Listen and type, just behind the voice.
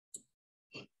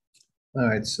All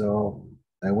right, so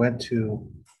I went to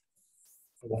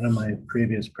one of my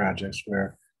previous projects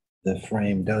where the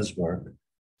frame does work,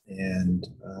 and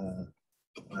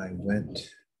I went,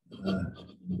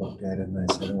 looked at it, and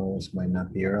I said, "Oh, this might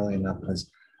not be early enough because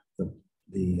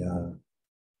the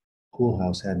pool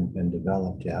house hadn't been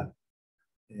developed yet."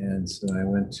 And so I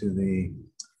went to the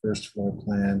first floor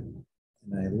plan,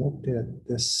 and I looked at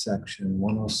this section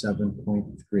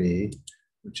 107.3,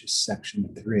 which is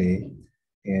section 3,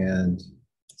 and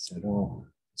I said, "Oh,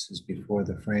 this is before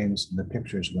the frames and the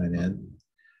pictures went in."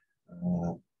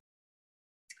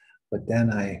 But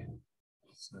then I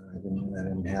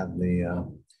didn't have the,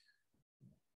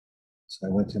 so I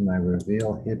went to my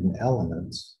reveal hidden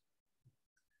elements,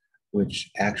 which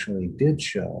actually did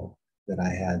show that I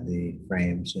had the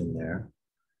frames in there.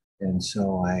 And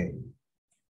so I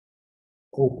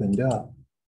opened up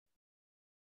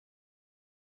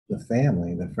the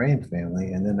frame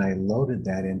family, and then I loaded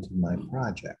that into my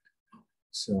project.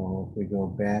 So if we go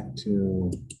back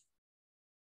to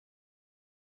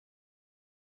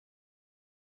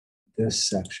this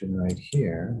section right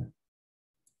here,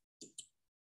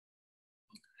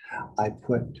 I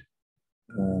put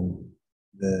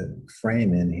the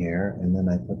frame in here, and then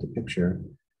I put the picture,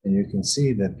 and you can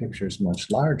see the picture is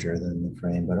much larger than the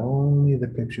frame, but only the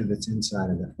picture that's inside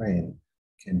of the frame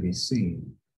can be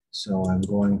seen. So I'm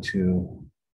going to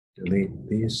delete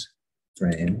these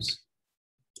frames,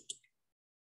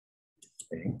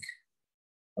 I think.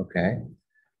 Okay,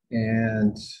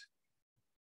 and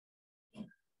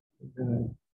we're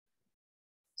going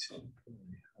to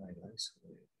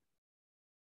isolate.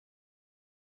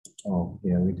 Oh,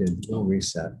 yeah, we did. We'll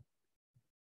reset.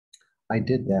 I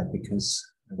did that because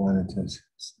I wanted to.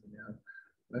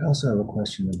 I also have a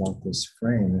question about this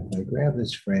frame. If I grab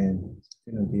this frame, it's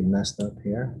going to be messed up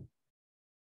here.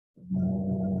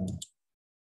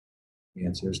 The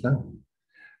answer is no,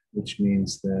 which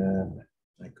means that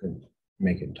I could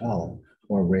make it taller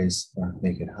or raise or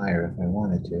make it higher if I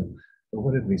wanted to. But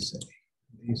what did we say?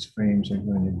 These frames are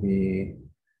going to be,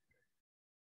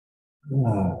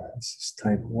 this is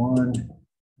type 1.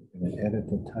 We're going to edit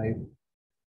the type.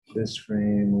 This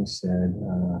frame, we said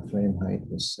frame height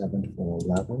was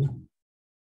 7'11".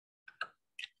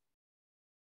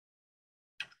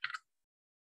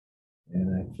 And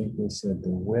I think we said the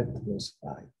width was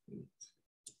 5 feet.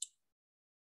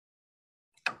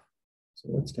 So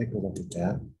let's take a look at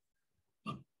that.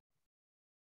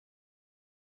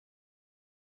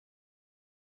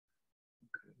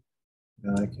 Okay.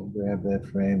 Now I can grab that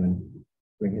frame and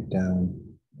bring it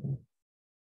down.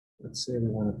 Let's say we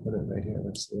want to put it right here.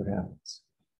 Let's see what happens.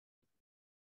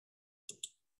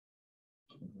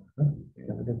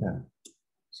 Yeah, look at that.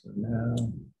 So now,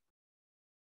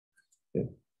 it,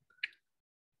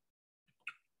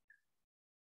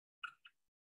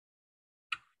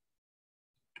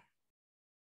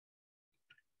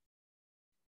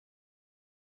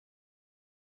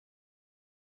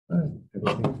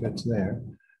 everything fits there.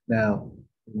 Now,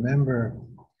 remember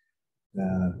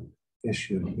the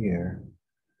issue here.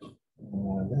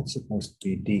 That's supposed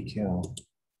to be decal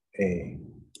A.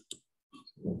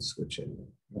 So let's switch it.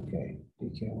 Okay,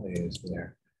 decal A is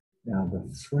there. Now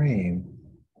the frame,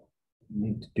 you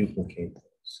need to duplicate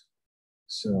those.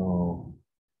 So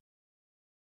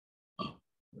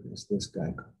what is this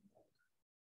guy called?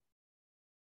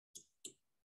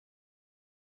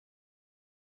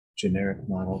 Generic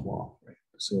model wall frame.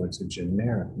 So it's a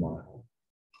generic model.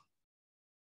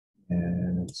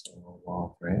 And it's a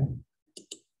wall frame.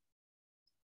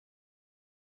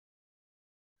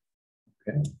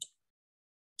 Okay.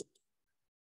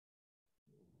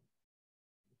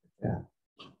 Yeah.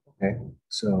 Okay.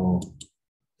 So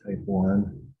type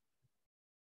 1.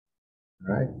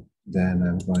 All right. Then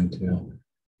I'm going to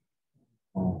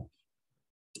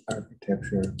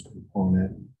architecture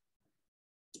component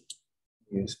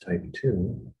use type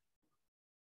 2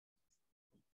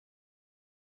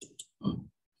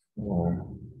 for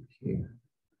here.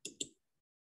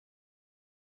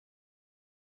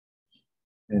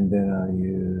 And then I'll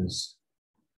use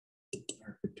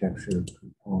architecture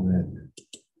component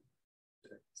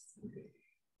type 3.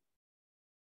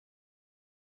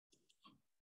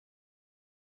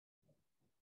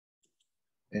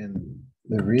 And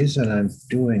the reason I'm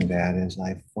doing that is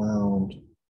I found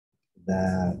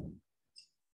that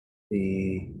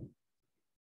the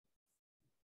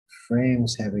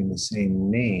frames having the same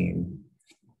name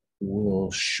will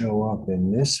show up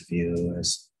in this view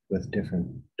as with different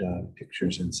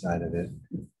pictures inside of it.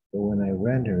 But when I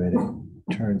render it,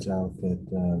 it turns out that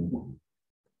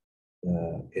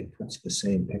it puts the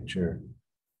same picture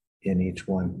in each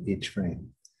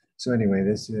frame. So anyway,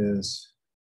 this is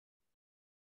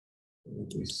what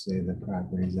did we say the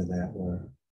properties of that were?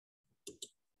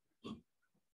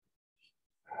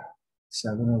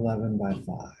 711 by 5.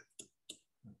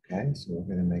 Okay, so we're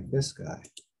going to make this guy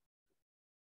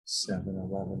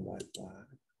 711 by 5.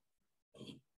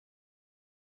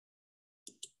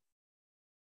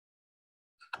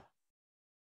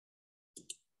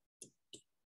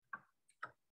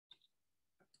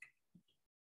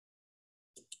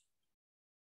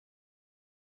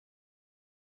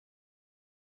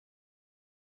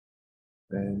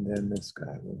 And then this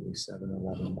guy will be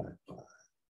 711 by 5.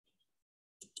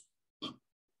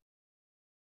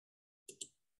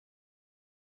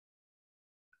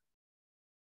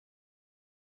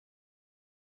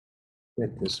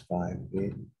 Width is 5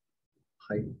 feet.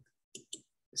 Height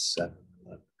is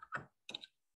 711.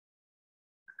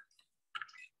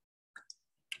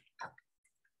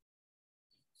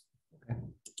 Okay.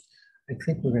 I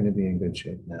think we're going to be in good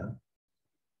shape now.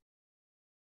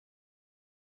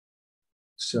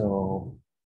 So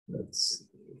let's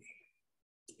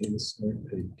insert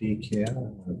a decal.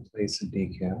 I'm going to place a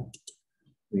decal.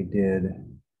 We did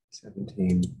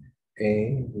 17A.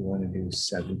 We want to do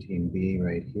 17B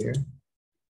right here.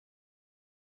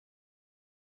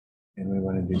 And we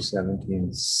want to do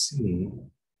 17C.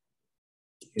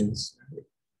 Insert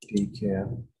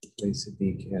decal, place a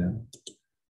decal.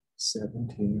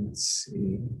 17C.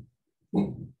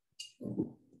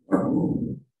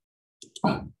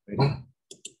 Ready?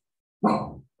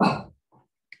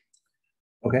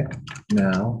 Okay,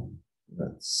 now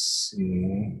let's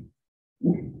see.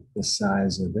 The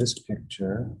size of this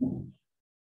picture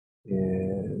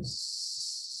is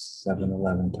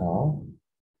 711 tall.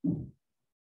 All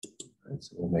right,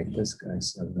 so we'll make this guy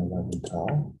 711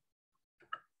 tall.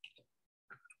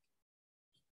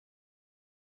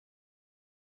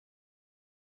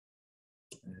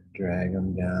 And drag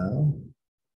him down.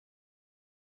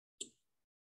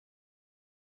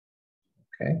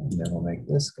 Okay, and then we'll make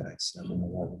this guy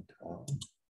 711 tall.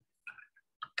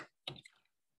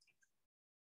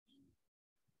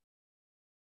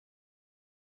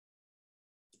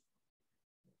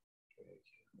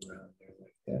 Around there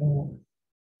like that.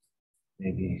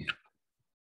 Maybe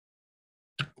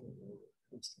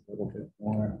just a little bit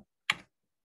more.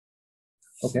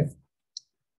 Okay.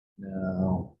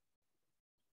 Now,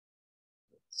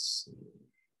 let's see.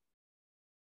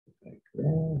 Like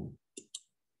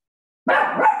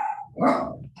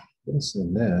this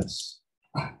and this.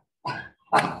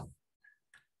 I'm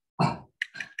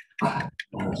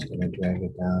just going to drag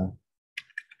it down.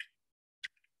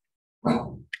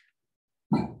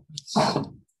 It's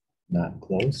not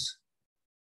close.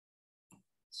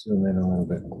 Zoom in a little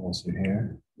bit closer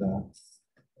here. The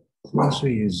closer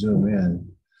you zoom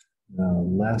in, the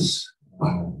less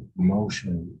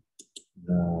motion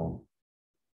the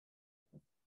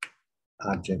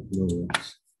object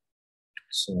moves.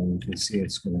 So you can see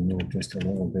it's going to move just a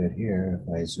little bit here. If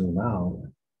I zoom out,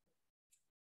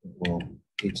 it will,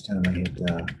 each time I hit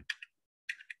the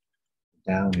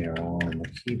down arrow on the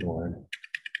keyboard,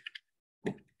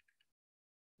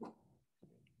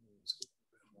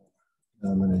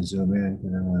 I'm going to zoom in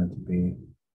because I want it to be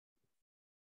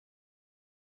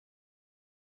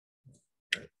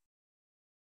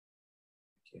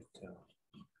can't tell.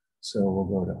 So we'll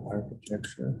go to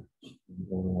architecture and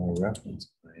go to our reference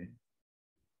plane.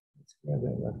 Let's grab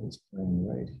that reference plane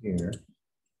right here.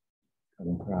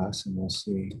 Come across and we'll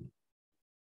see.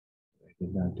 I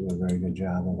did not do a very good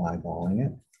job of eyeballing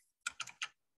it,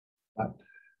 but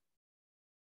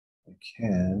I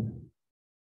can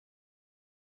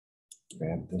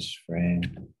grab this frame,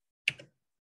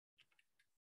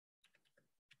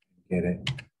 get it.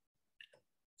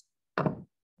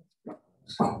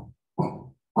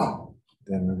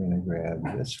 Then we're going to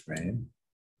grab this frame.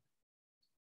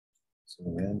 So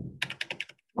then,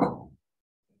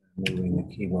 moving the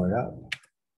keyboard up.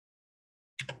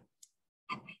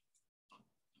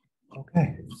 Okay,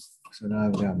 so now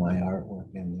I've got my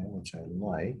artwork in there, which I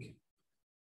like.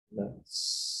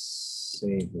 Let's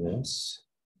save this.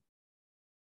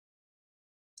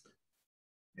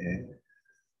 And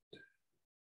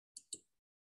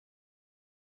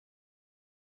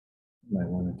might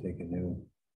want to take a new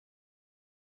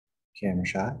camera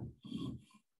shot.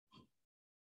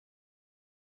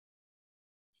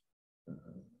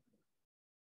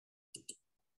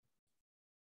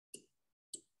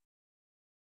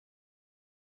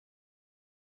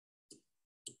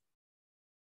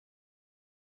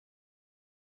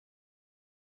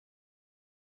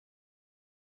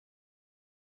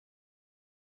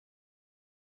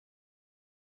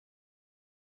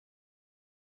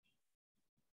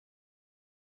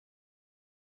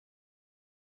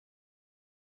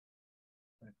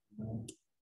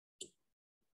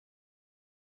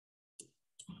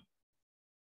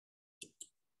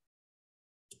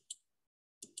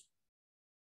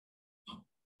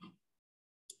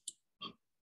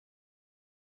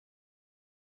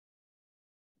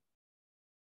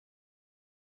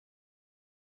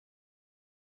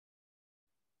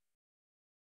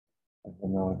 I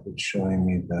don't know if it's showing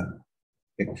me the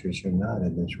pictures or not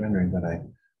in this rendering, but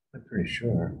I'm pretty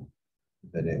sure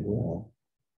that it will.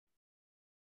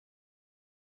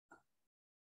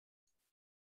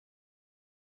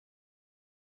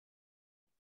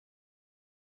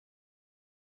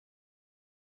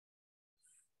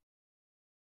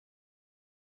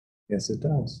 Yes, it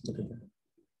does. Look at that.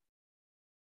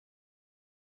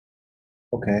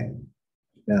 Okay.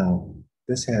 Now,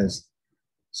 this has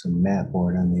some mat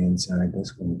board on the inside.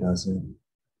 This one doesn't.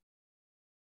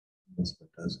 This one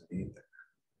doesn't either.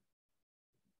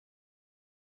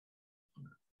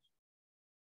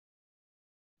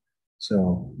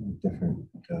 So different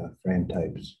frame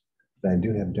types. But I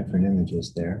do have different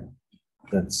images there.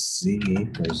 That's Z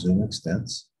for zoom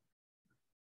extents.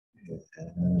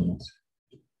 And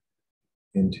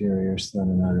interior sun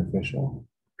and artificial.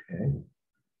 Okay.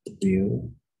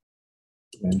 View.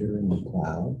 Render in the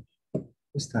cloud.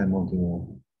 This time we'll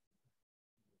do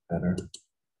a better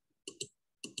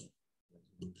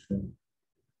resolution.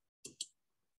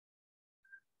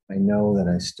 I know that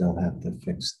I still have to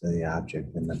fix the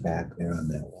object in the back there on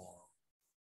that wall.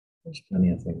 There's plenty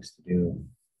of things to do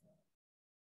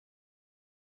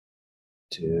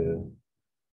to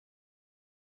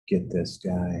get this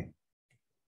guy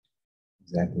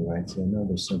exactly right. So I know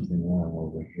there's something wrong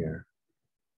over here.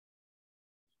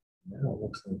 Now it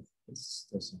looks like this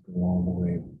doesn't go all the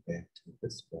way back to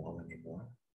this wall anymore.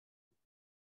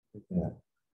 Look at that.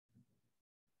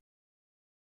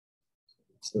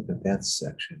 Let's look at that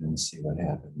section and see what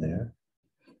happened there.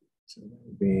 So that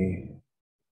would be,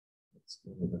 let's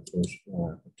go to the first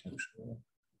floor architectural.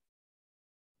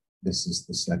 This is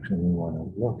the section we want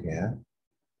to look at.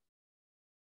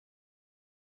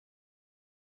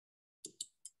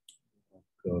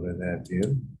 Go to that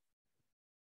view.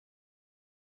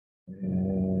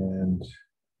 And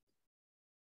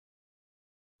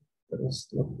does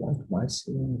look like my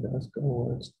ceiling does go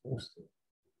where it's supposed to.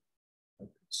 I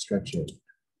could stretch it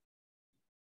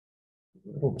a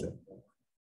little bit more.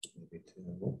 Maybe to,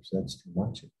 whoops, that's too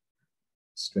much.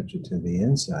 Stretch it to the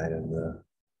inside of the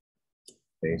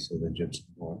base of the gypsum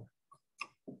board.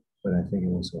 But I think it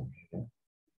was okay.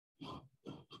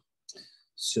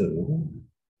 So,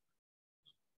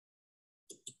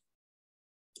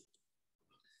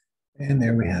 and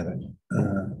there we have it.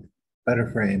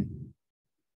 Better frame.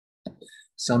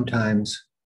 Sometimes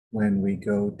when we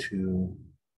go to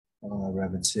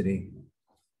Revit City,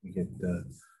 we get the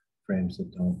frames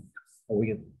that don't, or we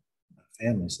get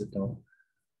families that don't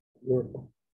work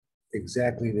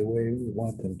exactly the way we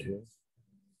want them to.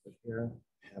 But here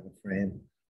I have a frame.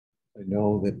 I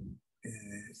know that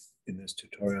in this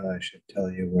tutorial I should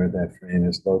tell you where that frame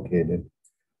is located,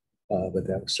 but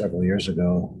that was several years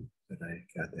ago that I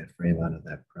got that frame out of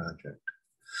that project.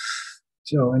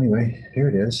 So anyway, here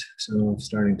it is. So it's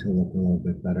starting to look a little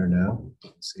bit better now. You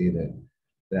can see that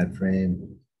that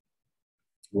frame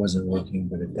wasn't working,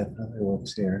 but it definitely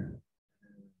works here.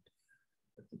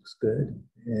 It looks good.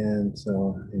 And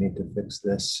so I need to fix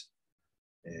this.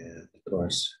 And of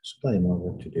course, there's plenty more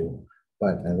work to do,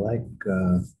 but I like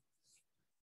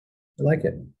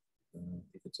it. I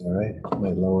think it's all right. I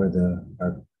might lower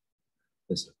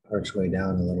this archway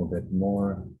down a little bit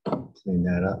more, clean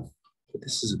that up. But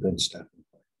this is good stuff.